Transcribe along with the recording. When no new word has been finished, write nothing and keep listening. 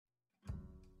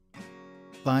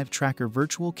Vive Tracker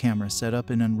Virtual Camera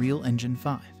Setup in Unreal Engine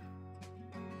 5.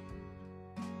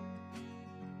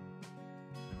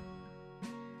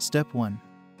 Step 1.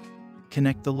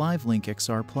 Connect the LiveLink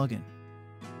XR plugin.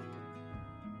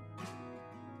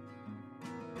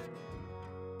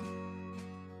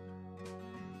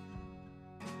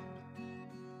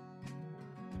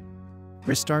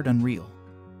 Restart Unreal.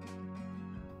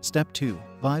 Step 2.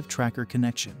 Vive Tracker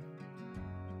Connection.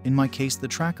 In my case, the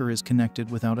tracker is connected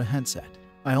without a headset.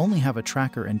 I only have a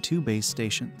tracker and 2 base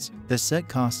stations. This set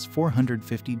costs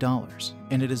 $450,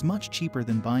 and it is much cheaper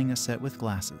than buying a set with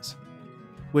glasses,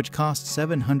 which costs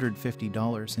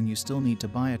 $750, and you still need to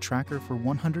buy a tracker for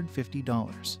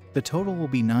 $150. The total will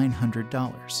be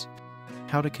 $900.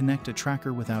 How to connect a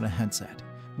tracker without a headset.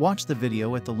 Watch the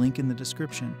video at the link in the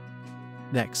description.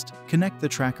 Next, connect the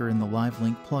tracker in the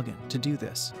LiveLink plugin. To do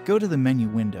this, go to the menu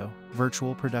window,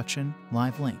 Virtual Production,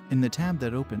 LiveLink. In the tab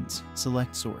that opens,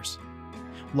 select Source,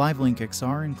 LiveLink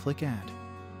XR, and click Add.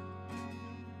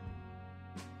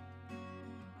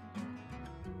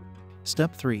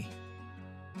 Step 3.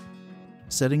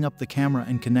 Setting up the camera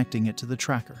and connecting it to the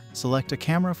tracker. Select a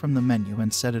camera from the menu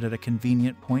and set it at a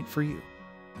convenient point for you.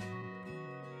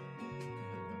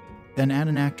 Then add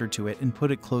an actor to it and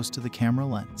put it close to the camera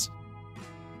lens.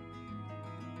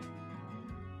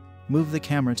 Move the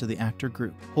camera to the actor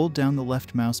group. Hold down the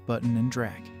left mouse button and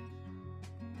drag.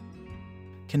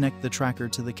 Connect the tracker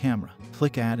to the camera.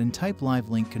 Click Add and type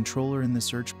LiveLink Controller in the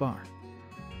search bar.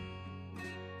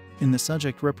 In the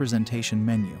Subject Representation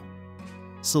menu,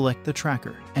 select the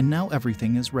tracker, and now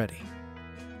everything is ready.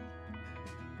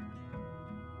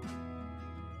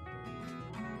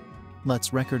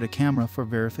 Let's record a camera for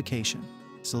verification.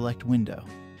 Select Window,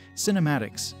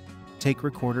 Cinematics, take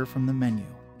Recorder from the menu.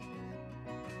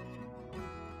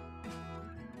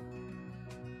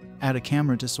 Add a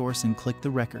camera to source and click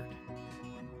the record.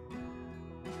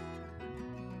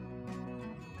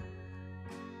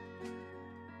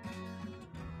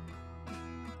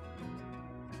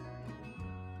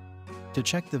 To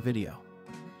check the video,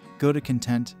 go to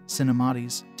Content,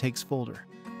 Cinematics, Takes folder.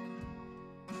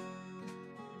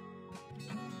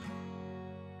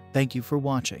 Thank you for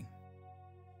watching.